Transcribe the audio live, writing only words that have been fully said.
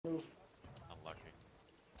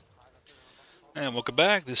And welcome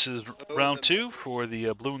back. This is round two for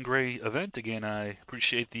the blue and gray event. Again, I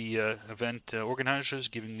appreciate the event organizers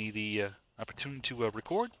giving me the opportunity to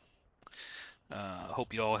record. I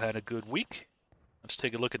hope you all had a good week. Let's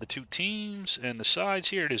take a look at the two teams and the sides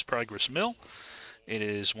here. It is Pry Grist Mill. It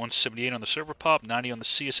is 178 on the server pop, 90 on the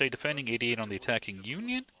CSA defending, 88 on the attacking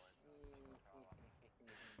Union.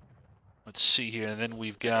 Let's see here. And then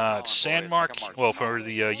we've got Sandmark. Well, for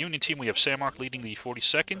the Union team, we have Sandmark leading the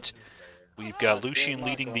 42nd. We've got Lucian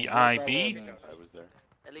leading the IB.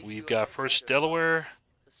 We've got First Delaware,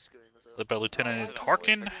 led by Lieutenant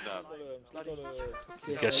Harkin.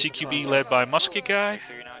 We've got CQB led by Musket Guy.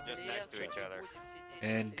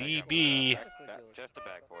 And DB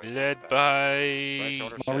led by,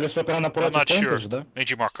 I'm not sure,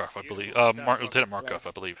 Major Markov, I believe. Lieutenant Markov,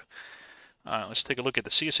 I believe. Let's take a look at the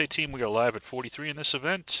CSA team. We are live at 43 in this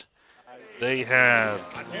event. They have...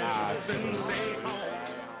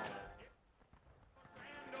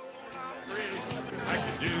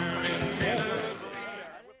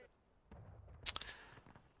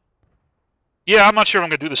 Yeah, I'm not sure I'm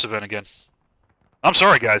going to do this event again. I'm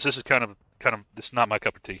sorry, guys. This is kind of, this is not my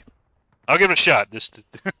cup of tea. I'll give it a shot.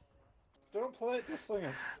 Don't play it, just sing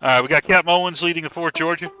it. All right, we got Cap Owens leading the Fort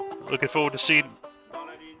Georgia. Looking forward to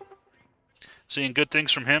seeing good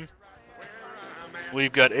things from him.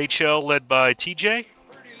 We've got HL led by TJ.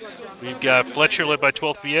 We've got Fletcher led by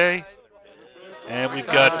 12th VA. And we've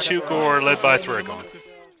got Tukor led by Thragon.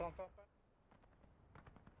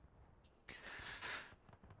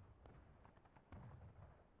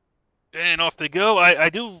 And off they go.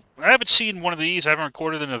 I haven't seen one of these. I haven't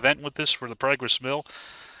recorded an event with this for the Pry Grist Mill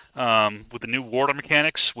with the new water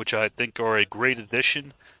mechanics, which I think are a great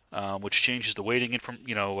addition, which changes the weighting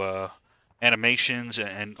animations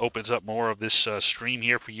and opens up more of this stream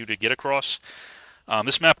here for you to get across.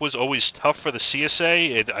 This map was always tough for the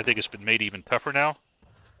CSA. I think it's been made even tougher now.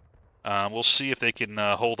 We'll see if they can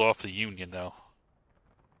hold off the Union, though.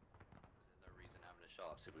 There's no reason having a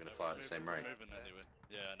shot, so we're going to fire at the same rate.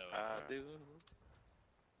 Yeah, I know.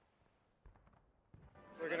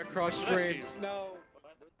 We're gonna cross streams. No.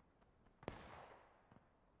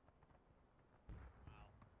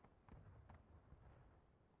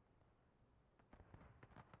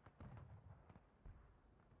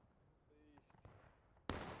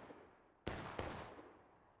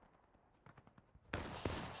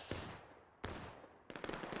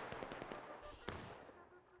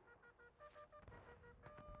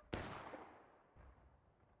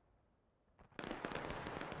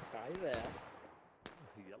 There.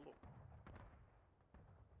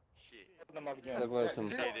 Согласен.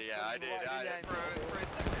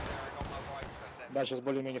 Да, сейчас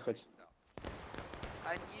более-менее хоть.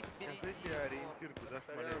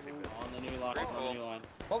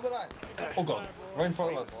 Hold the line. Oh god, right in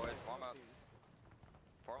front of us.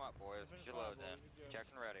 Form up, boys. Get your loads in.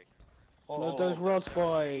 Check's and ready. Load those rods,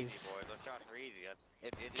 boys. Those shots are easy.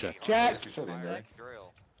 Check. Check.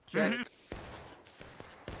 Drill. Check.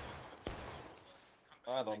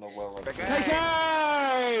 I don't know where we're Take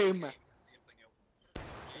aim!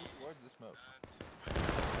 Where's the smoke?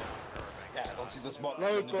 Yeah, I don't see the smoke. In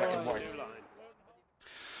the black and white.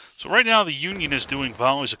 So right now the Union is doing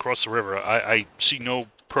volleys across the river. I see no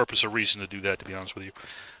purpose or reason to do that, to be honest with you.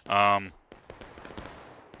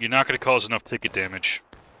 You're not going to cause enough ticket damage.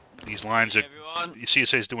 These lines are...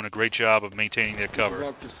 CSA is doing a great job of maintaining their cover.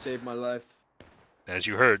 Rock just saved my life. As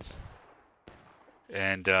you heard.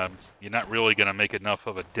 And you're not really going to make enough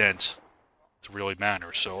of a dent to really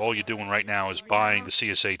matter. So all you're doing right now is buying the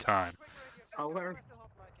CSA time.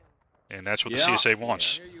 And that's what the CSA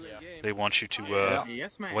wants. They want you to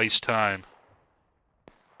waste time.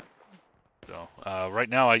 So right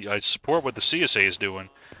now I support what the CSA is doing.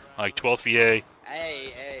 Like 12th VA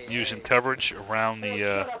using coverage around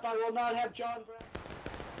the...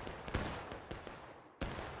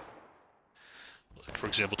 For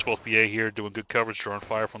example, 12th VA here doing good coverage, drawing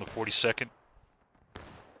fire from the 42nd.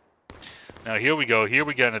 Now here we go. Here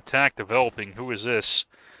we got an attack developing. Who is this?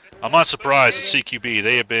 I'm not surprised at CQB.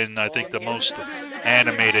 They have been, I think, the most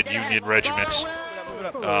animated Union regiments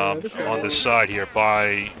on this side here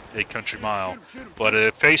by a country mile.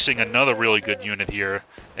 But facing another really good unit here,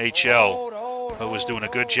 HL, who was doing a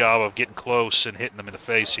good job of getting close and hitting them in the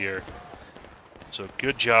face here. So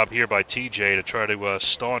good job here by TJ to try to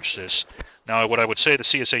staunch this. Now, what I would say the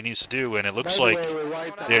CSA needs to do, and it looks like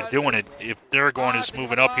they're doing it, if Theragon is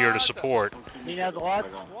moving up here to support,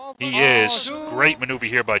 he is. Great maneuver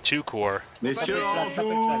here by Tukor.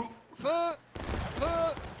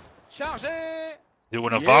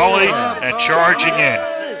 Doing a volley and charging in.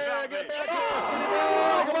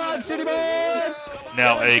 Come on, City Boys!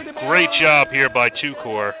 Now, a great job here by 2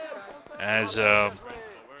 Corps, as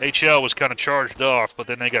HL was kind of charged off, but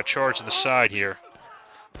then they got charged to the side here.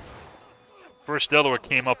 First Delaware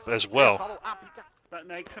came up as well.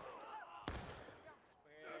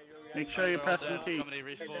 Make sure you pass some teeth. Company,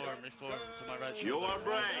 reform to my right shoulder. You are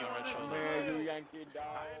brave.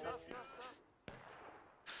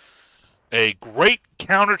 A great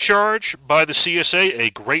countercharge by the CSA, a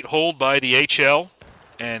great hold by the HL,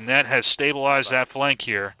 and that has stabilized that flank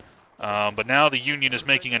here. But now the Union is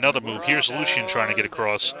making another move. Here's Lucian trying to get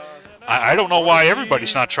across. I don't know why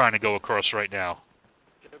everybody's not trying to go across right now.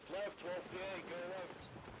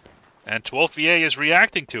 And 12th VA is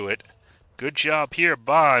reacting to it. Good job here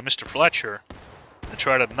by Mr. Fletcher to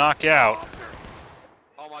try to knock out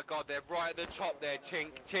Oh my god, they're right at the top there,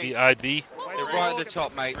 Tink. the IB. They're right at the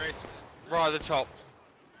top, mate. Right at the top.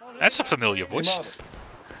 That's a familiar voice.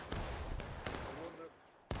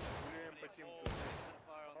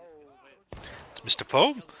 It's Mr.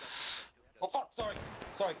 Poe. Oh fuck! Sorry.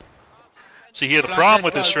 Sorry. See here, the problem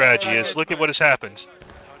with this strategy is look at what has happened.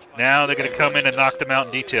 Now they're going to come in and knock them out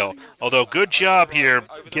in detail. Although, good job here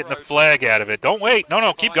getting the flag out of it. Don't wait.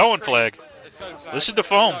 No, keep going, flag. Listen to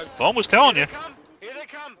Foam. Foam was telling you. Here they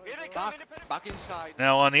come. Here they come. Back inside.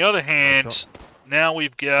 Now, on the other hand, now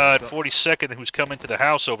we've got 42nd who's come into the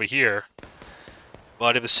house over here.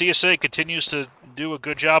 But if the CSA continues to do a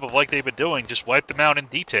good job of like they've been doing, just wipe them out in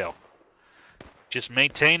detail. Just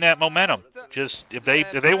maintain that momentum. Just if they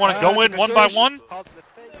want to go in one by one,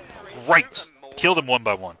 great. Kill them one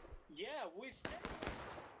by one.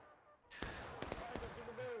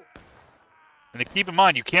 And to keep in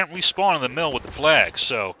mind, you can't respawn in the mill with the flag.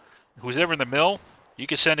 So, who's ever in the mill, you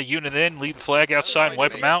can send a unit in, leave the flag outside, and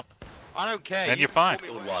wipe them out. I don't care. Then you're fine.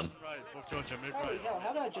 One. Holy hell,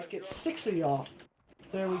 how did I just get 6 of y'all?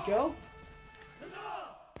 There we go.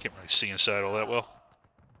 Can't really see inside all that well.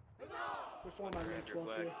 Before my match was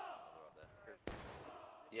here.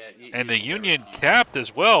 Yeah, And the Union capped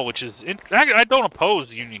as well, which is... I don't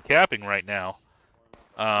oppose the Union capping right now.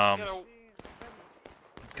 Kind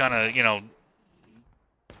of, you know,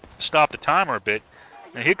 stop the timer a bit.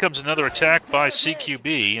 And here comes another attack by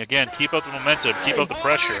CQB. Again, keep up the momentum, keep up the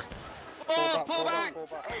pressure.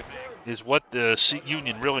 Is what the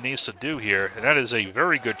Union really needs to do here. And that is a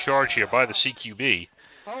very good charge here by the CQB.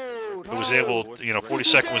 Who was able, you know,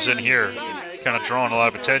 42nd was in here, kind of drawing a lot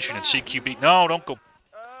of attention. And CQB, no, don't go.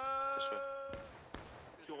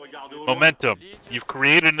 Momentum. You've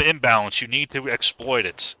created an imbalance. You need to exploit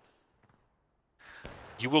it.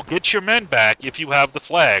 You will get your men back if you have the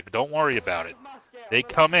flag. Don't worry about it. They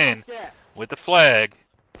come in with the flag.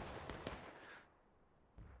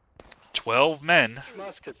 12 men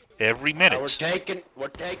every minute. We're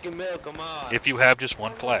taking milk, come on. If you have just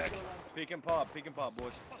one flag. Peek and pop,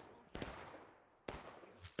 boys.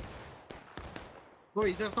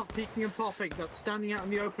 Boys, that's not peeking and popping. That's standing out in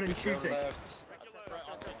the open and shooting.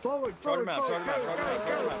 Forward, Charge forward, him out, forward, charge him out, charge him out,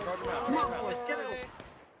 charge him out, charge him out. Come on, boys, get it.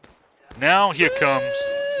 Now here comes.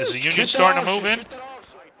 Is the Union starting to move in?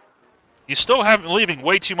 You still haven't leaving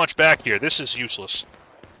way too much back here. This is useless.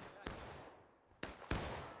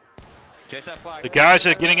 The guys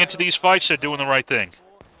that are getting into these fights are doing the right thing.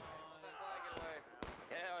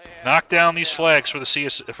 Knock down these flags for the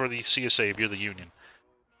CSA if you're the Union.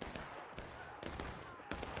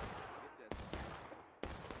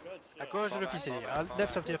 À gauche de l'officier,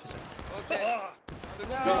 left of the officer.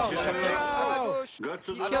 Go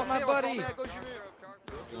to You killed my buddy!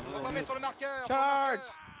 Charge!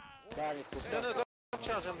 No, don't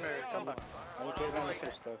charge on Mary, come back. On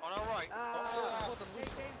our right.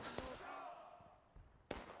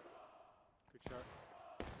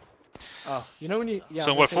 Oh, you know when you... Yeah,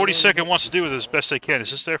 So what 42nd wants to do as best they can,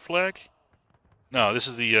 is this their flag? No, this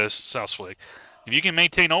is the South flag. If you can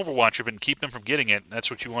maintain overwatch of it and keep them from getting it, that's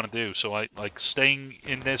what you want to do. So like staying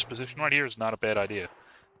in this position right here is not a bad idea.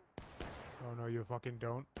 Oh no, you fucking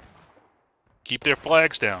don't. Keep their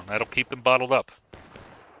flags down. That'll keep them bottled up.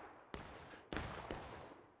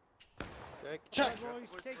 Check.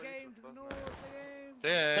 Take aim to the north,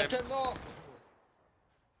 Damn. Check north.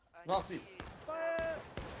 Nazi.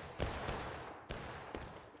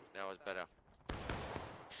 That was better.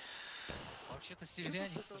 Вообще-то северяне,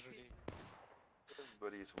 к сожалению.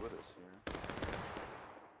 Everybody's with us, you know.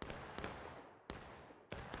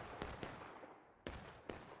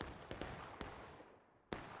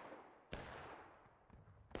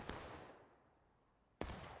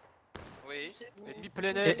 Oui.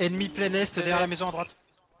 Ennemi plein est derrière la maison à droite.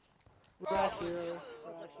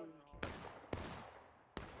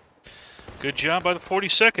 Good job by the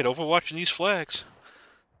 42nd overwatching these flags.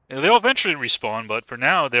 And they'll eventually respawn, but for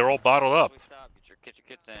now they're all bottled up. Get your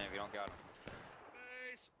kits in if you don't got them.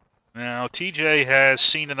 Now, TJ has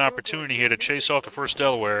seen an opportunity here to chase off the 1st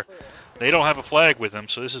Delaware. They don't have a flag with them,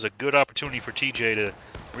 so this is a good opportunity for TJ to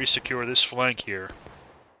resecure this flank here.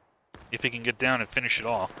 If he can get down and finish it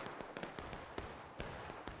off.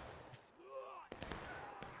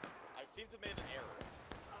 I seem to have made an error.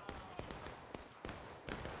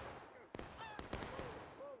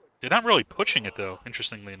 They're not really pushing it, though,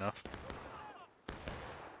 interestingly enough.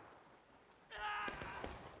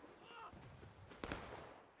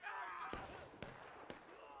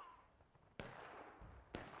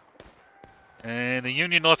 And the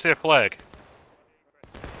Union left their flag.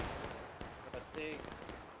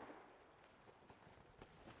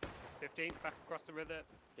 15, back across the river.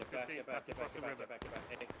 Get back, get back, get back, get back, get back, get back.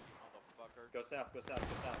 Hey, Motherfucker. go south, go south,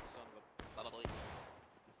 go south. Son of a bloody.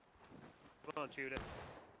 Come on, Tudor.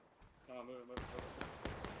 Come on, move it, move it, move it.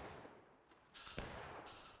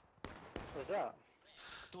 What's that?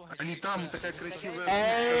 Они там, такая красивая...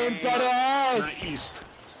 Aim, brother! На east.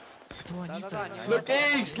 Look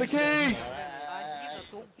east, look east!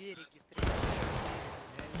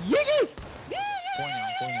 Yiggy! Понял.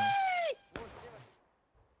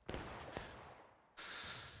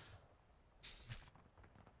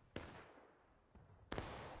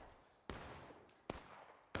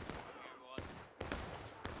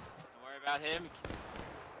 Don't worry about him.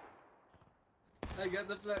 I got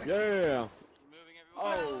the flag. Yeah. Keep moving, everyone.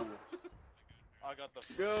 Oh. I got the.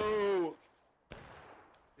 Go!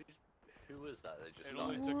 Who was that? They just It died.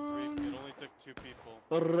 only took 3. It only took 2 people.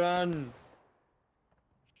 Run!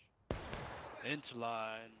 Into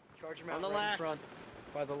line. Charge him On out the right in left. front,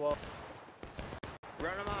 by the wall.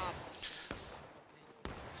 Run him off.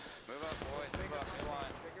 Move up, boys. Move up. Move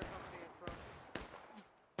line. Bigger company in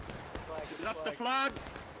front. Left the flag.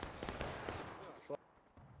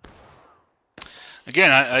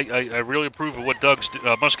 Again, I really approve of what Doug's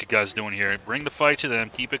Musket guy's doing here. Bring the fight to them,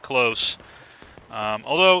 keep it close.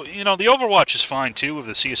 Although, you know, the Overwatch is fine too if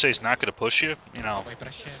the CSA is not going to push you. You know,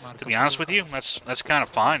 to be honest with you, that's kind of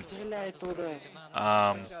fine. You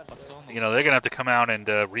know, they're going to have to come out and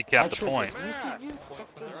recap the point.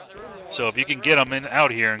 So if you can get them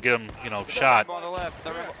out here and get them, you know, shot, On the left.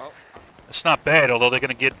 Oh. it's not bad. Although they're going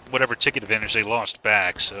to get whatever ticket advantage they lost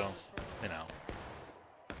back. So, you know.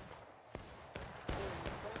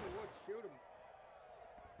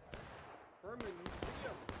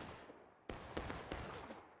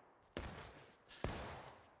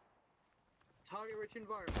 Target rich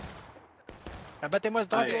environment. Abattez-moi ce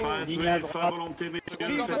dragon. Ligne à droite. Volonté, messieurs,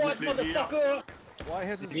 faites-vous plaisir. Why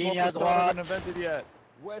hasn't Ligne à Smoker droite. started an invented yet?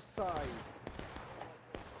 West side.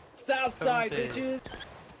 South side, Remontez. bitches!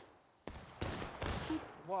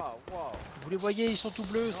 Wow, wow. Vous les voyez, ils sont tout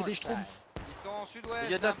bleus, c'est des schtroumpfs. Ils sont en sud-ouest.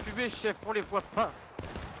 Il y a de la fumée, chef. On les voit pas.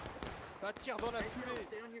 Pas tire dans la fumée!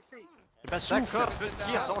 Stay on your feet. Et bah souffle, D'accord, je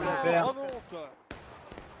tire dans le verre. Remonte!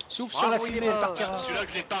 Souffle sur la Bravo, fumée, il est elle mort. partira. Celui-là,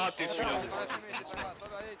 je l'ai pas raté, celui-là. Dans la fumée, c'est sur la-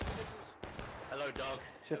 allez, tuez-les tous. Hello, dog.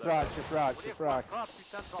 Shift right, shift right, On les shift voit right. pas,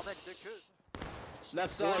 putain de bordel de queue.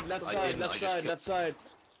 Left side, left I side, didn't, I left just side, killed- left side.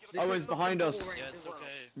 This Owen's is not behind the us. ball Yeah, range it's as well.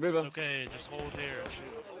 okay. River. It's okay, just hold here and shoot.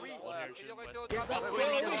 Hold here and shoot. Priorité West. au droit, Give them oui, the oui,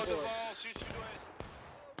 ball. devant, sud-sud-ouest.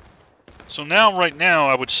 So now, right now,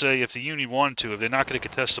 I would say if the Union wanted to, if they're not going to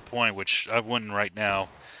contest the point, which I wouldn't right now,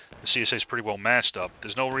 the CSA is pretty well massed up.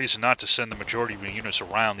 There's no reason not to send the majority of the units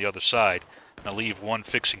around the other side and leave one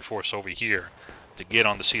fixing force over here to get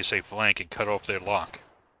on the CSA flank and cut off their lock.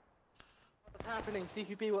 What's happening?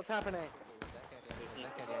 CQP, what's happening?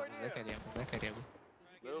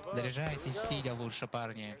 Заряжайтесь, сидя лучше,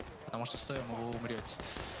 парни, потому что стоя вы умрете.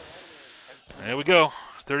 There we go.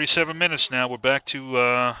 37 minutes now. We're back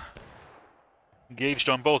to engaged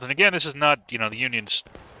on both. And again, this is not, you know, the Union's,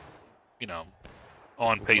 you know,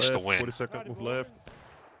 on pace to win. 42nd, move left.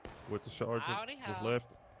 With the sergeant, move left.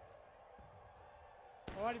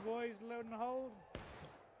 Alrighty, boys, load and hold.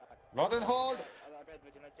 Load and hold. Опять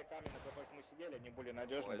на те камни, на которых мы сидели, они более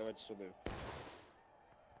надежны, давайте сюда.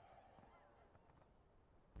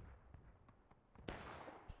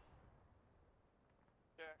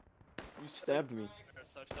 You stabbed me.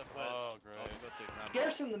 Oh, great.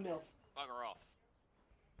 Garrison the mills. Bugger off.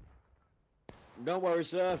 Don't worry,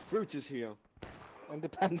 sir. Fruit is here.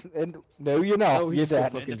 Independent. No, you're not. Oh, you're he's still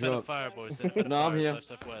dead. fucking Independent drunk. fire, boys. Independent No, I'm fire, here. Left,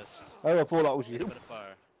 left, west. Oh, I thought that was you. Independent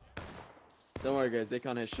fire. Don't worry, guys. They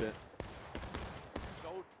can't hit shit.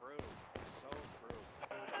 So true. So true.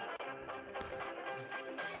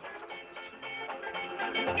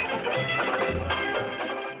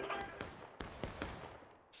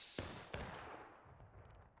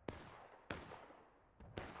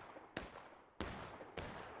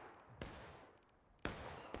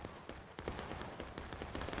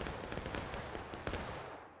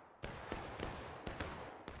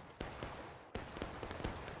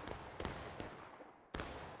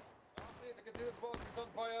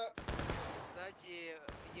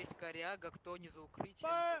 коряга, кто не за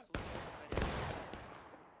укрытием, засунул корягу.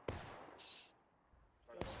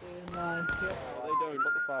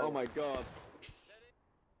 Oh my god.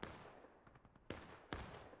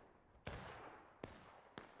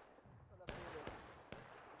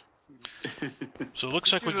 So it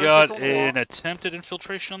looks like we got an attempted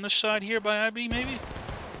infiltration on this side here by IB, maybe?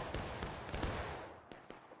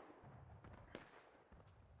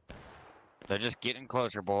 They're just getting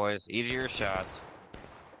closer, boys. Easier shots.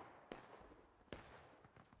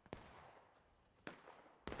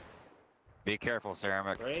 Be careful,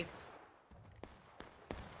 Ceramic. Grace.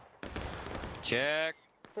 Check.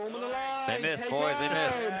 Form on the line. They missed, boys. They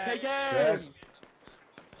missed. Take aim.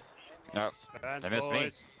 Nope. They missed me.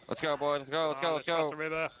 boys. Let's go, boys. Let's go. Let's go. Let's Cross go. the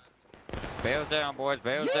river. Bales down, boys.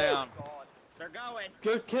 Bales down. They're going.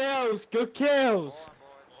 Good kills, good kills.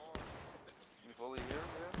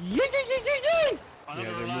 Yeah.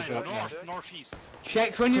 Another line, north, northeast.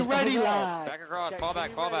 Check when you're ready, lad. Back across. Fall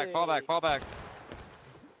back. Fall back. Fall back. Fall back.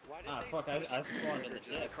 Ah, fuck, I spawned in the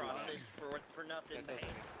jet. For nothing.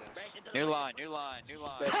 New line. New line. New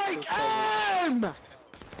line. Take aim!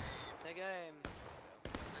 Take aim.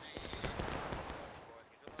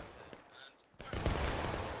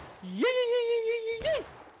 Yeah.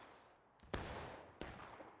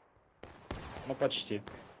 Ну почти.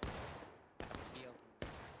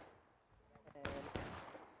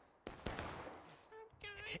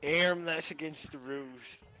 Aim, that's against the rules.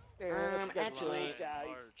 Actually,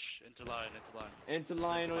 March. Into line, into line. into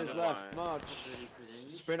line on his left, march.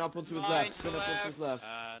 Sprint up onto his left, sprint up onto his left.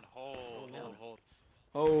 And hold, hold.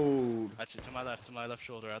 Hold. Actually, to my left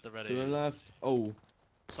shoulder, at the ready. To the left. Oh.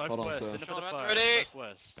 Southwest, sir. independent fire. Ready.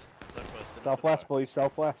 Southwest. Southwest. Southwest, boys,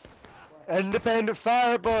 southwest. Independent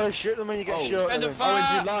fire, boys. Shoot them when you get Oh. shot. Oh, and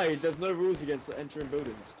you lied. There's no rules against entering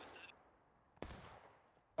buildings.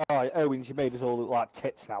 Alright, Owens, you made us all look like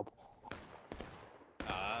tits now.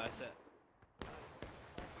 Ah, that's it.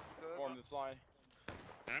 Form this line.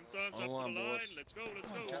 Hamptons up to the line. Let's go, let's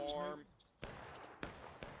go. Form.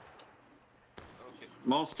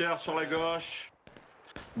 Monster sur la gauche.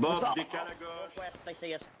 Bob, décale à gauche. Northwest, they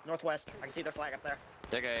see us. Northwest. I can see their flag up there.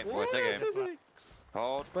 Take aim, boys. Take aim.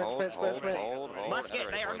 Hold. Hold. Musket,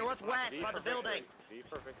 they are northwest by the building.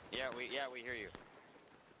 Yeah, we hear you.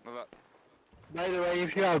 Move up. By the way,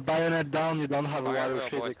 if you have bayonet down, you don't have a Fire lot at of will, boys.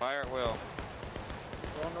 physics. Fire at will.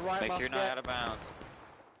 On the right, Make sure you're not out of bounds.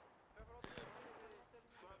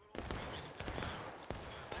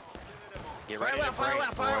 Get ready to brace,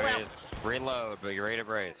 boys. Reload, but you're ready to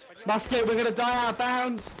brace. Musket, we're gonna die out of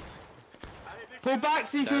bounds. Pull back,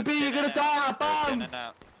 CQB, you're gonna die out of bounds.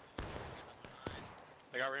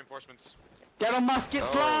 They got reinforcements. Get on Musket,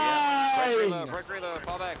 Oh, slide. yeah. Break reload,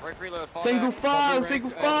 fall back, break reload, fall Single back.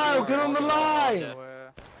 file, get on the line.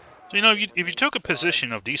 So, you know, if you took a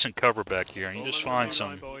position of decent cover back here and you just find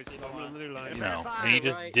some, you know, need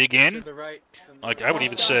to dig in, like, I would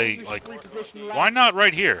even say, like, why not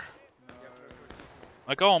right here?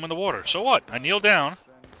 Like, oh, I'm in the water. So what? I kneel down.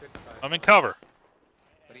 I'm in cover.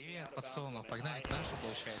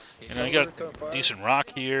 You know, you got decent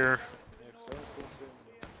rock here.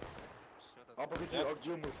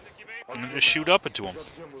 And then just shoot up into them.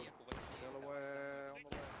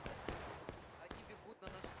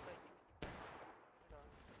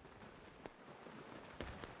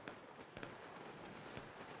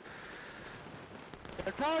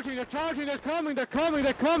 They're charging, they're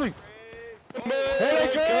coming.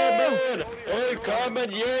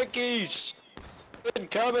 Incoming Yankees!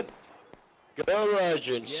 Incoming! Go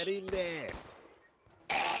Rogers! Get in there.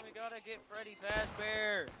 We gotta get Freddy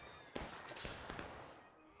Fazbear.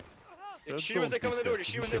 Shoot as they come in the door.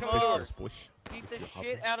 Shoot as they come in the door. Beat the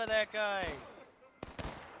shit out of that guy.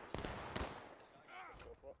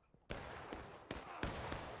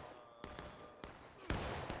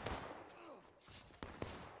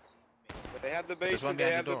 They have the basement.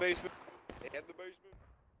 They have the basement. They have the basement.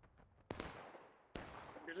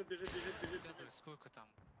 Сколько там?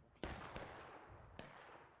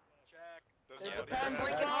 They're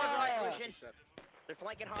flanking hard right, Lucian. They're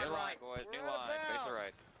flanking hard New line, right. boys. New line. Face the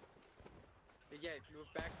right. Yeah, move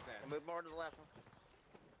back to that. Move more to the left.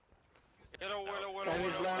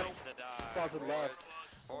 Enemies left. Spotted left.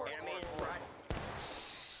 Enemies right.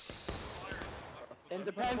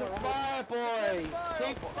 Independent fire, boys.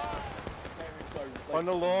 Keep On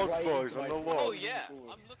the log, boys, on the log. Oh yeah,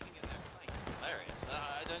 I'm looking at that thing. It's hilarious.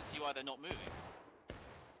 I don't see why they're not moving.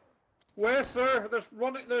 West, sir.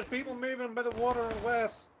 There's people moving by the water in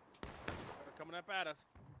west. They're coming up at us.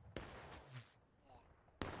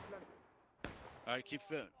 Alright, keep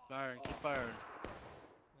firing, keep firing.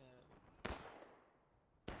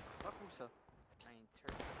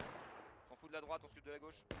 de la droite, on scoop de la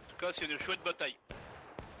gauche. En tout cas, c'est une chouette bataille.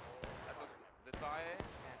 Attention, vous êtes parés?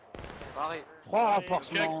 Pareil. 3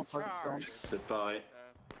 renforcements. C'est pareil.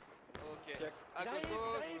 Ok. À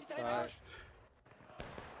gauche.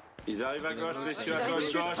 Ils arrivent à gauche, messieurs, à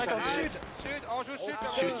gauche, gauche. Sud, en jeu sud,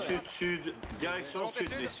 Sud. Direction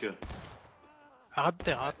sud, messieurs. Arrête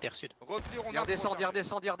terre, sud. Repli rondin.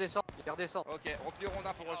 Il redescend. Ok, repli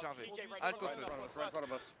rondin pour recharger. Alto feu.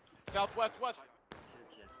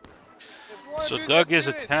 So Doug is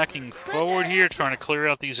attacking forward here, trying to clear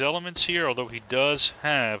out these elements here, although he does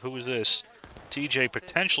have, who is this? TJ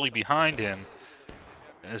potentially behind him,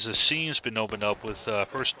 as the seam's been opened up with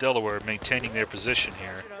First Delaware maintaining their position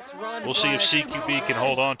here. We'll see if CQB can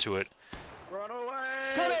hold on to it.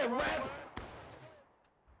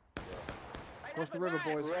 Cross the river,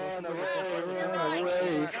 boys. Run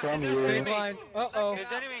away from you. Stay in line. Uh-oh.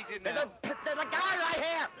 There's enemies in there. There's a guy right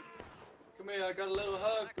here! Come here, I got a little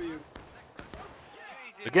hug for you.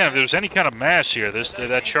 Again, if there was any kind of mass here,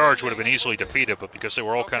 that charge would have been easily defeated, but because they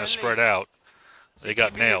were all kind of spread out, they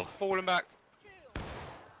got nailed. Falling back.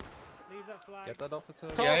 Leave that flag. Get that officer.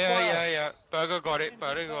 Yeah. Burger got it.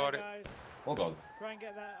 Guys. Oh god. Try and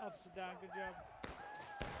get that officer down. Good job.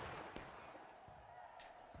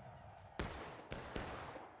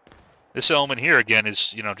 This element here, again,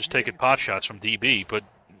 is, just taking pot shots from DB, but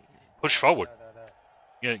push forward.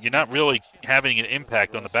 You're not really having an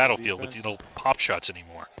impact on the battlefield with, pop shots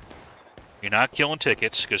anymore. You're not killing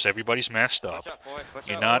tickets because everybody's masked up.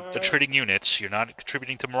 You're not attriting units. You're not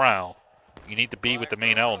contributing to morale. You need to be with the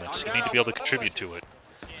main elements. You need to be able to contribute to it.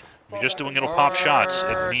 If you're just doing little pop shots,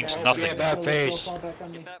 it means nothing. Bad face. Get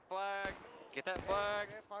that flag. Get that flag.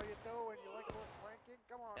 How you doing? You like a little flanking?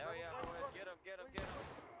 Come on. Hell yeah, boys. Get him.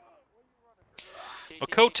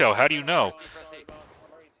 Makoto, how do you know?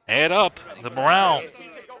 Add up the morale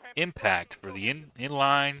impact for the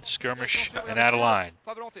inline, skirmish, and out of line.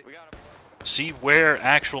 See where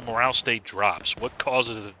actual morale state drops. What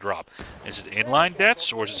causes it to drop? Is it inline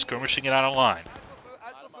deaths or is it skirmishing it out of line?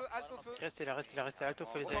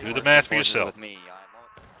 Do the math for yourself.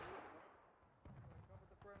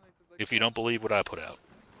 If you don't believe what I put out.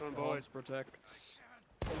 Come on, boys, protect.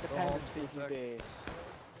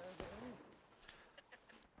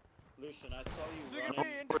 Lucian, I saw you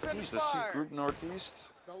running. Northeast, I see group northeast.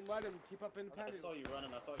 Don't let him keep up independent. I saw you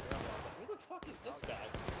running, I thought you were running. I was like, who the fuck is this guy?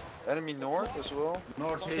 Enemy north as well.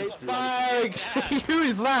 Northeast. Flags! Who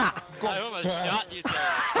is that? I almost shot you,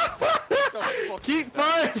 sir. Keep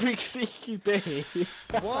firing,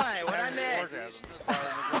 CQB. Why? What I missed?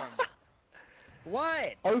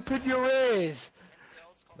 What? Open your ears.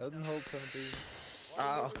 Doesn't hold 17.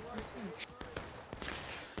 Oh.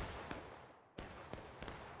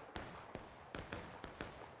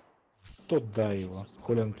 Тут дай его.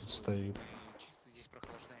 Хули он тут стоит.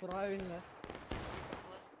 Правильно.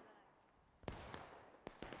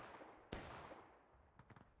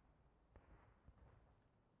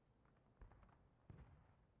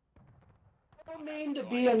 I don't mean to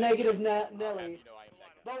be a negative Nelly,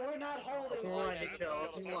 but we're not holding line, Nikhil.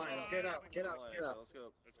 It's in line. Get up. Let's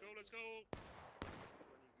go.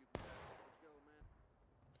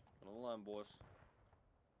 On the line, boys.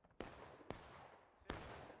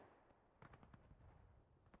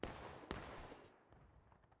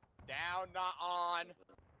 Down, not on.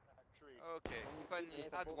 Ok, compagnie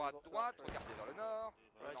à droite, regardez vers le nord.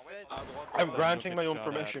 I'm granting my own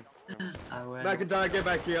permission. McIntyre, get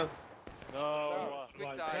back here. No.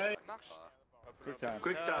 Quick time, marche.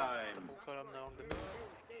 Quick time.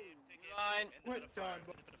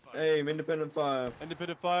 Aim, independent fire.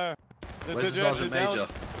 Independent fire. Where's the Sergeant Major?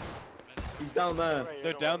 He's down there.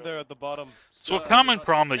 They're down there at the bottom. So a common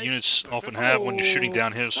problem that units often have when you're shooting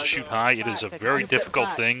downhill is to shoot high. It is a very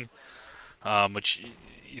difficult thing, but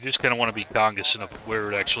you just kind of want to be cognizant of where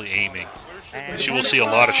you're actually aiming. Because you will see a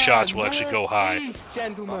lot of shots will actually go high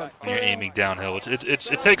when you're aiming downhill. It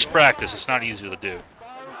takes practice. It's not easy to do.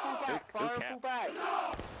 I'm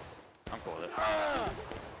cool with it.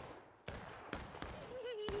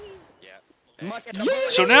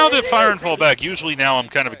 So now that fire and fall back, usually now I'm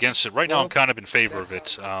kind of against it. Right now I'm kind of in favor of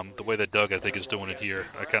it. The way that Doug, I think, is doing it here,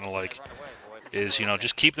 I kind of like, is,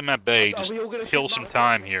 just keep them at bay, just kill some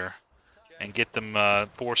time here, and get them,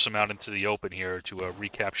 force them out into the open here to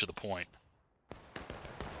recapture the point.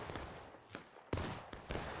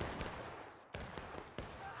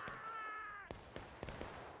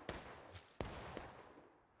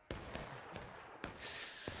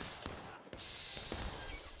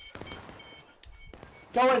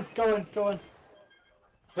 Go in.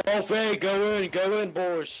 Both A, go in,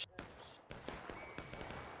 boys.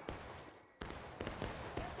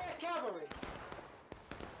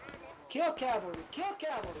 Kill cavalry! Kill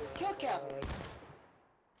cavalry! Kill cavalry!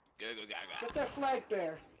 Get that flag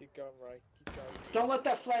bear. Keep going, right. Keep going. Don't let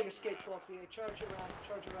that flag escape, Flopsy. Charge around.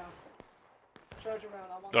 Charge around. Charge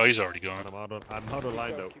around. I'm on Oh, he's already gone. I'm out of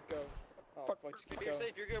line though. Keep going. Oh, Fuck, just keep you're going.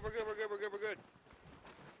 safe, you're good, we're good, we're good, we're good, we're good.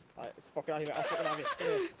 Alright, it's fucking out of here. I'm fucking out of here.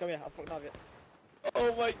 Come here, I'm fucking out of here.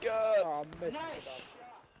 Oh my god! Oh, I missed nice shot.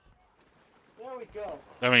 There we go.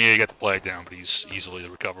 I mean, yeah, you got the flag down, but he's easily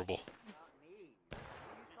recoverable.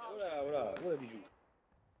 What did you?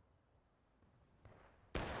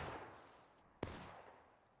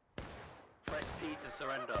 Press P to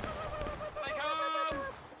surrender.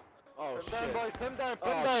 Oh Pin down, boys, pin down, pin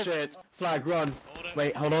Oh down. shit! Flag, run!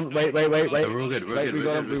 Wait, hold on, wait. We're all good,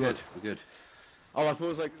 we're good. Oh, I thought it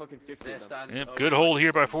was like fucking 50. Yep, good hold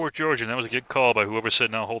here by Fort George, and that was a good call by whoever said,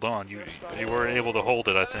 "No, hold on." You were able to hold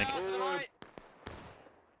it, I think.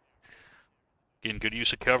 Getting good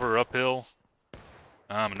use of cover uphill.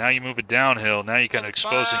 Now you move it downhill. Now you're kind of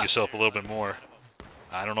exposing yourself a little bit more.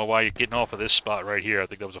 I don't know why you're getting off of this spot right here. I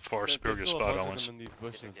think that was a far superior spot, Owens.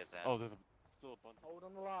 Oh, there's still a bunch. Hold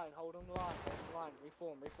on the line. Hold on the line. Hold on the line.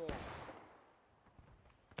 Reform.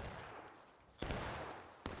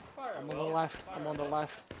 I'm on the left. I'm on the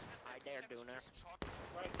left. I dare do that.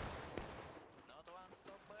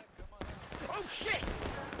 Oh shit!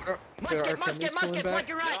 Musket, flank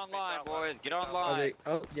your right! Get online, boys, get online.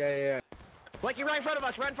 Oh, yeah. Flank your right in front of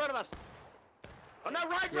us, right in front of us! Oh no,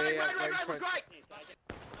 right, look right!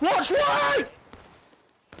 Watch right!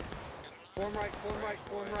 Form right.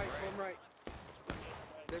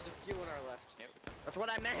 There's a few on our left. That's what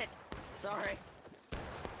I meant. Sorry.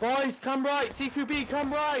 Boys, come right! CQB,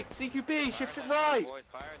 come right! CQB, shift it right! Boys,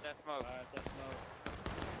 fire at that smoke.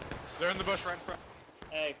 They're in the bush right in front.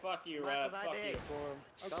 Hey, fuck you, Rad. Fuck you, Form.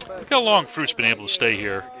 Look how long Fruit's been able to stay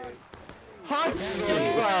here. In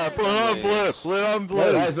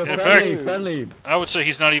fact, I would say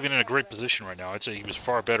he's not even in a great position right now. I'd say he was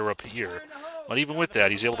far better up here. But even with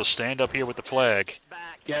that, he's able to stand up here with the flag.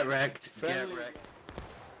 Get wrecked.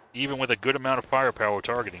 Even with a good amount of firepower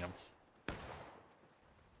targeting him.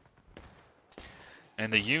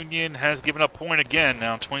 And the Union has given up point again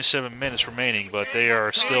now, 27 minutes remaining, but they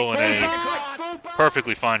are still in a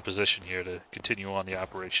perfectly fine position here to continue on the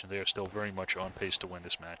operation. They are still very much on pace to win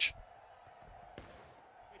this match.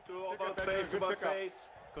 About face.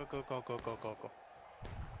 Go.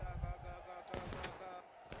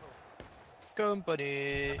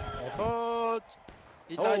 Company. En route.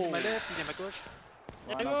 Il est à ma left, il est à ma gauche.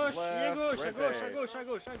 À gauche.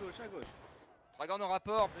 Dragon en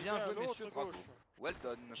rapport, bien joué messieurs, bravo. Well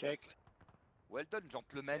done. Check. Well done,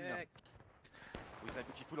 gentlemen. With my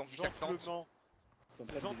beautiful English accent.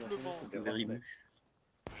 Gentlemen.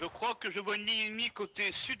 Je crois que je vois une ligne ennemie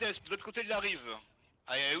côté sud-est, de l'autre côté de la rive.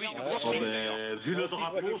 Ah oui, une grosse Oh, ligne. Vu le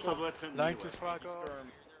drapeau, ça doit être ennemi.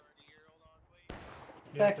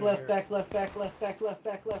 Back left.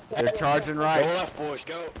 They're charging right. Go left, boys,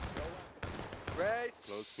 go. Race.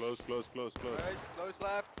 Close. Race, close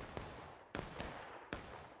left.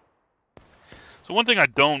 So one thing I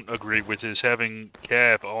don't agree with is having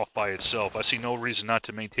Cav off by itself. I see no reason not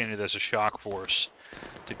to maintain it as a shock force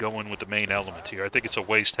to go in with the main element here. I think it's a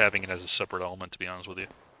waste having it as a separate element, to be honest with you.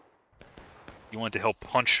 You want to help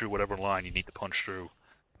punch through whatever line you need to punch through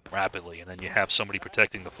rapidly, and then you have somebody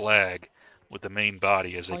protecting the flag with the main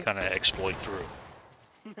body as they kind of exploit through.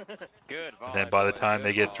 Good. And then by the time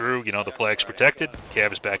they get through, you know, the flag's protected,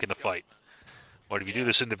 Cav is back in the fight. But if you do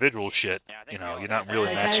this individual shit, you know, you're not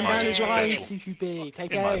really maximizing its potential.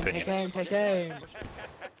 In my opinion. Take aim.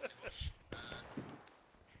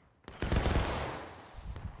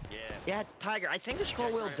 Yeah, Tiger, I think the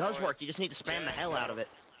scroll wheel does work. You just need to spam the hell out of it.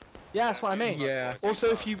 Yeah, that's what I mean. Yeah.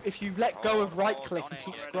 Also, if you let go of right click and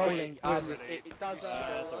keep scrolling, it does.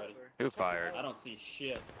 Who fired? I don't see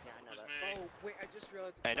shit. Oh, wait, I just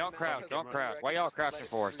realized. Hey, don't crouch. What y'all crouching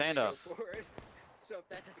for? Stand up. So if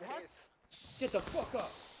that's the case, Get the fuck up.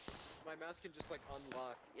 my mouse can just like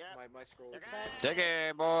unlock my scroll. Take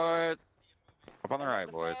it, boys. Up on the right,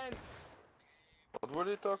 boys. What were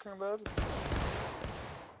they talking about?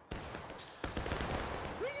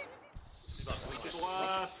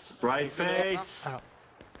 Right face.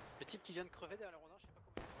 Le type qui vient de crever derrière le renard, je sais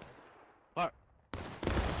pas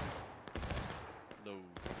comment.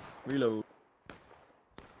 Reload.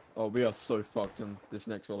 Oh, we are so fucked in this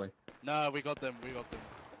next volley. Nah, we got them.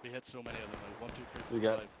 We hit so many of them. Like 1, 2, 3, 4, We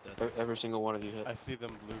got 5. Dead. every single one of you hit. I see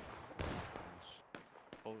them blue.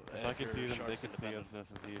 Oh, If I can see them, they sharks can see us. independent. That's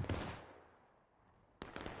easy.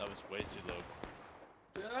 That was way too low.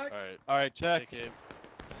 Alright, check. Take him.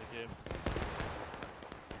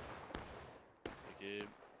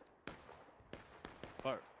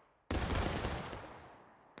 Fire.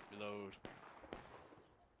 reload.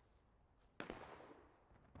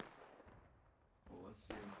 Let's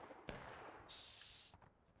see.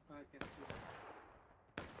 I can see.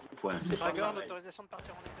 Dragon, autorisation de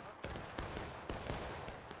partir en écran.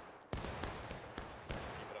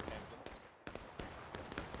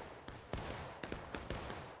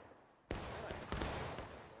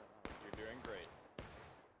 You're doing great.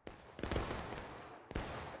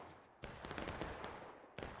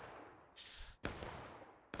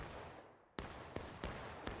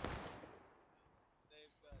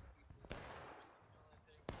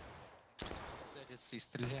 И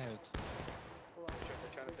стреляют.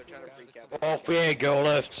 Off we go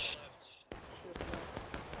left.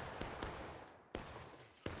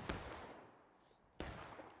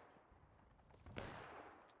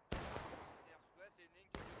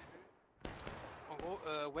 En gros,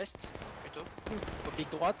 ouest, plutôt.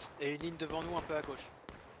 Oblique droite, et une ligne devant nous un peu à gauche.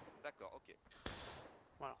 D'accord, ok.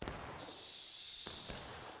 Voilà.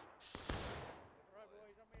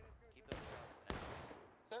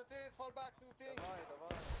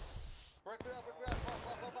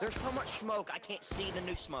 There's so much smoke, I can't see the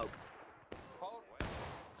new smoke.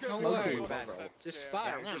 Don't worry. Just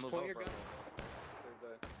fire. Just point your gun.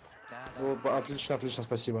 Отлично, отлично,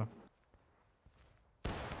 спасибо.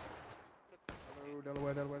 Fire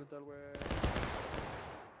at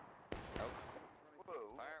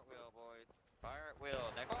will, boys. Fire at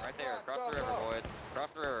will. Next, right there. Across the river, boys.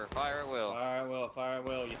 Across the river. Fire at will. Fire at will, fire at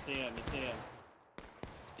will. You see him, you see him.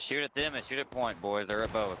 Shoot at them and shoot at point, boys. They're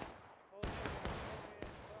at both.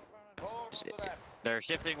 They're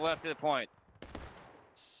shifting left to the point.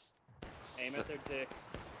 Aim at their dicks.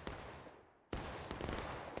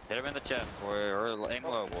 Hit him in the chest, boy. Or aim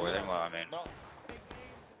low, boy. Aim low, I mean.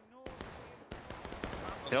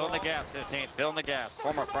 Fill in the gaps, 15th. Fill in the gaps.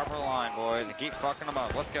 Form a proper line, boys, and keep fucking them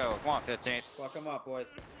up. Let's go. Come on, 15th. Fuck them up, boys.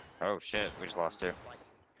 Oh, shit. We just lost two.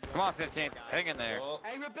 Come on, 15th. Hang in there.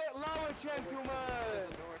 Aim a bit lower, gentlemen!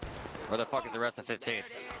 Where the fuck is the rest of 15th?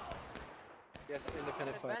 Yes,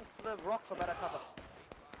 independent fight. Advance to the rock for better cover.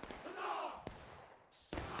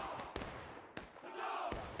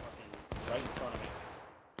 Right in front of me.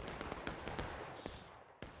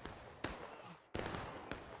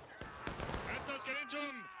 Raptors, get into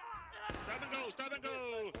him! Stop and go, stop and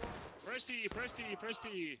go! Presty, Presty,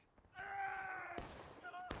 Presty!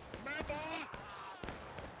 Remember!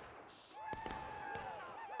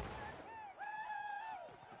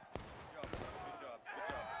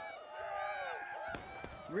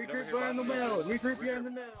 Regroup behind the mill. Regroup behind the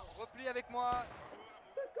mill. Replie avec moi.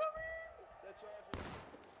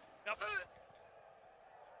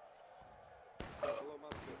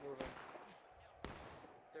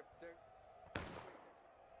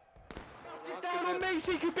 Get down on me,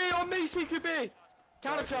 CQB! On me, CQB!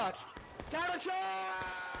 Counter charge! Counter charge!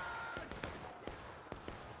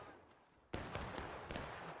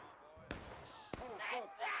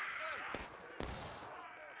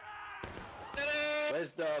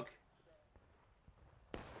 Where's dog?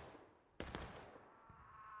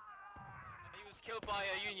 He was killed by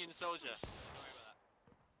a Union soldier.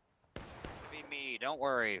 Be me. Don't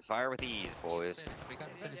worry. Fire with ease, boys.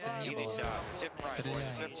 Easy shot. Shift right,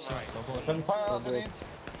 boys. Shift right. Open fire underneath.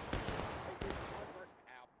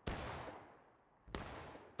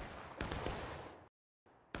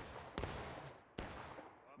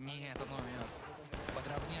 Нет, номер.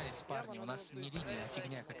 Подравнялись парни, у нас не линия, а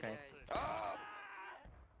фигня какая-то.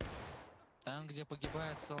 Там, где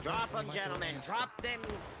погибает солдат, занимайте ровное место.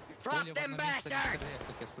 Поле в одном месте не стреляет,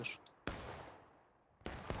 как я слышу.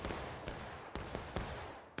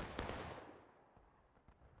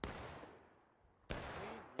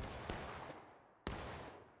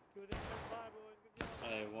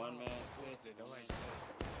 Hey, one man switch.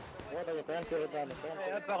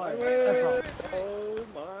 Oh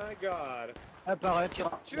my god. Apparaît, tire.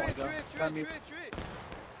 Tuez.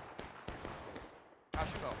 Ah, je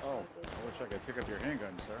suis mort. Oh, I wish I could pick up your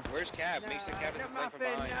handgun, sir. Where's Cab? Makes the Cab in the play from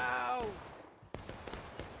behind. No!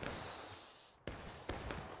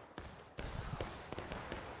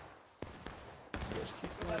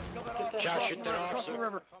 Josh, shoot that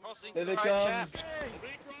officer. Here they come.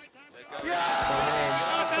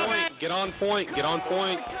 Get on point, get on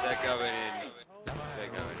point. They're coming in. They're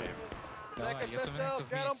coming in. Давай, если мы тут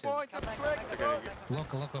вместе.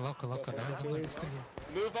 Лока, давай за мной быстрее.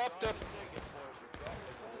 Move up to...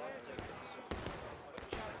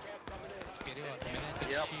 Вперед,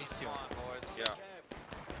 меняй честью.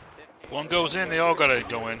 One goes in, they all gotta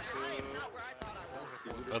go in.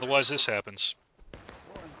 Otherwise, this happens.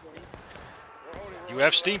 You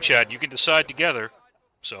have Steam Chat, you can decide together.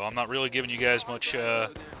 So I'm not really giving you guys much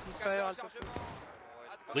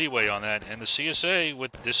leeway on that. And the CSA,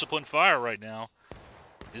 with disciplined fire right now,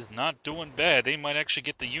 is not doing bad. They might actually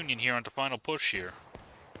get the Union here on the final push here.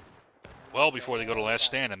 Well before they go to last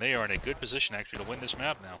stand, and they are in a good position actually to win this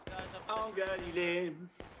map now.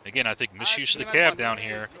 Again, I think misuse of the cab down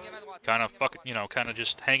here, kind of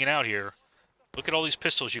just hanging out here. Look at all these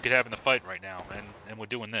pistols you could have in the fight right now, and we're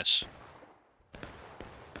doing this.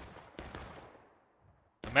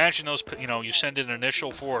 Imagine those, you send in an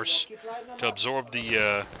initial force to absorb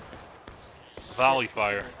the volley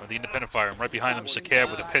fire, or the independent fire, and right behind them is a cab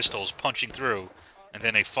with the pistols punching through, and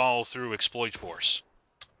then a follow-through exploit force.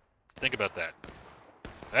 Think about that.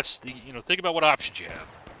 That's the, think about what options you have.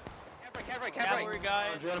 Cavalry guy.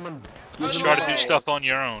 Gentlemen, Just try to do stuff on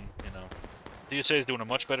your own, DSA is doing a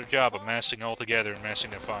much better job of massing all together and massing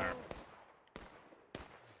their fire.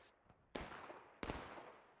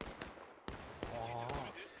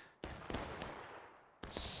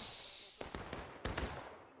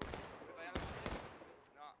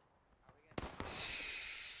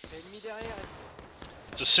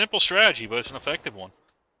 It's a simple strategy, but it's an effective one.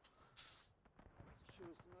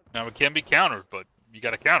 Now, it can be countered, but you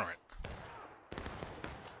got to counter it.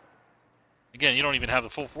 Again, you don't even have the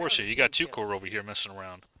full force here. You got 2 Corps over here messing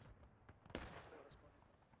around.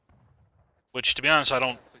 Which, to be honest, I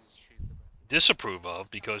don't disapprove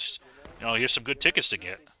of, because, here's some good tickets to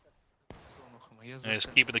get. And it's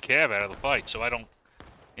keeping the cav out of the fight, so I don't,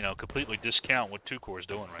 completely discount what 2 Corps is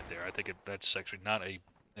doing right there. I think that's actually not a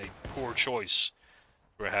poor choice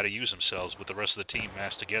for how to use themselves with the rest of the team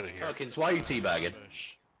massed together here. Perkins, why are you teabagging?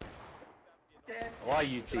 Why are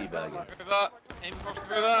you teabagging?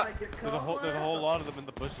 There's a whole lot of them in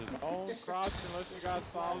the bushes. Don't cross unless you got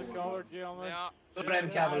solid color, gentlemen. Look at them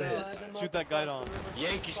Cavaliers. Shoot that guy down.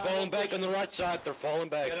 Yankees falling back on the right side. They're falling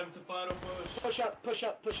back. Get him to final push. Push up, push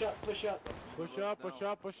up, push up, push up. Push up, push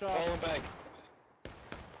up, push up. Falling back.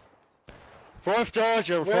 4th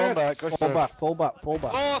Georgia, fall back. Fall back, fall back, fall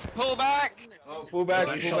back. 4th, pull back! Pull back, Pull pull back.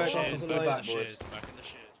 back. Pull back, boys.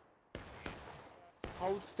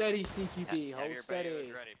 Hold steady, CQB. Hold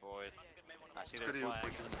steady. Ready, boys. I see their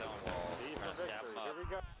flags in the stone wall. We're gonna staff them up.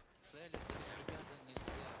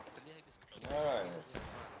 Alright.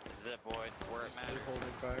 This is it, boys. Where it matters.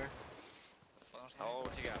 Holding fire. Hold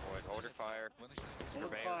what you got, boys. Hold your fire.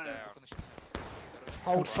 Surveillance down.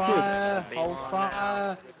 Hold fire. Hold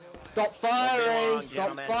fire. Stop firing.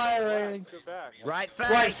 Stop firing. Right face!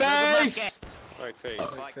 Right face! Right face.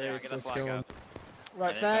 Flag down. Get the let's flag go. up.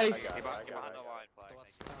 Right And then face. Get behind the line flag.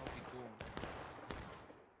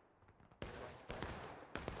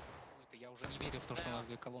 Я уже не верю в то, что у нас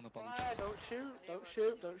 2 колонны получится. Don't shoot. Don't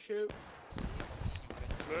shoot. Don't shoot.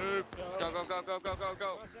 Move. Let's go, go, go, go, go, go,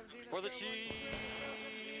 go. For the chief.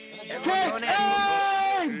 Everyone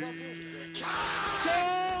aim!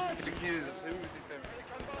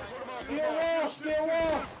 Spear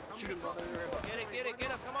wall. Get it,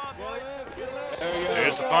 come on, boys.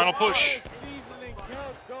 There's the final push.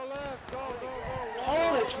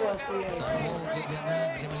 All it's worth for you. Ствол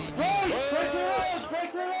ведена с земли. Boys, break the road.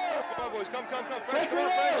 Break the road. Come on, boys. Come. Break the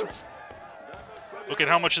road. Look at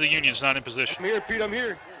how much of the Union's not in position. I'm here, Pete. I'm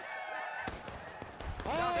here.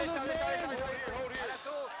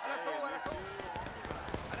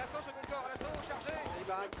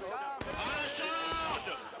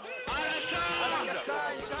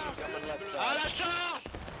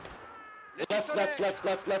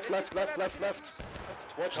 Left.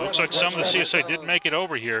 Watch Looks like some of the CSA did make it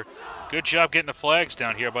over here. Good job getting the flags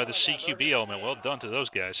down here by the CQB element. Well done to those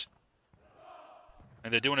guys.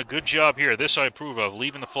 And they're doing a good job here. This I approve of,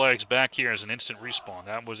 leaving the flags back here as an instant respawn.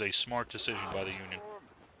 That was a smart decision by the Union.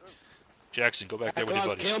 Jackson, go back there with your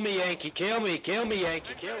buddies. Kill me, Yankee. Kill me,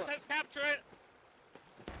 Yankee. Kill it. Let's capture it.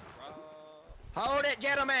 Hold it,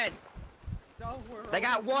 gentlemen! They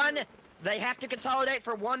got one. They have to consolidate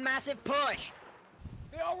for one massive push.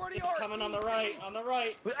 They already It's coming on the right, on the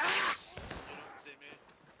right. Ah!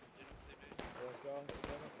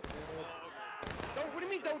 What do you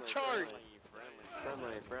mean don't charge?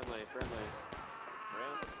 Friendly.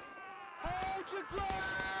 Hold your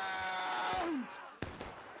ground!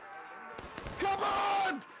 Come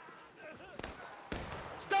on!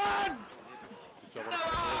 Stand!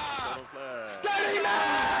 Steady,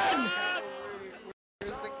 man!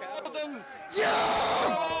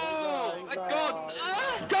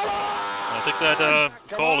 Come on! I think that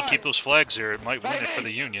call to keep those flags there, it might win it for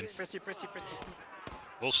the Union.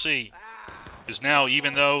 We'll see. Because now,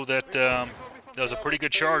 even though that was a pretty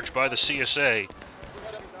good charge by the CSA,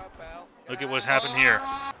 look at what's happened here.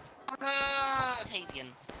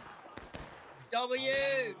 W.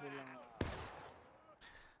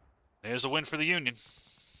 There's a win for the Union.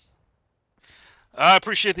 I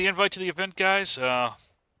appreciate the invite to the event, guys. Yeah,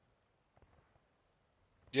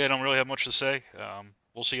 I don't really have much to say.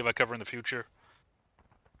 We'll see if I cover in the future.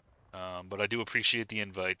 But I do appreciate the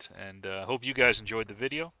invite, and hope you guys enjoyed the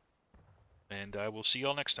video. And I will see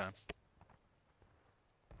y'all next time.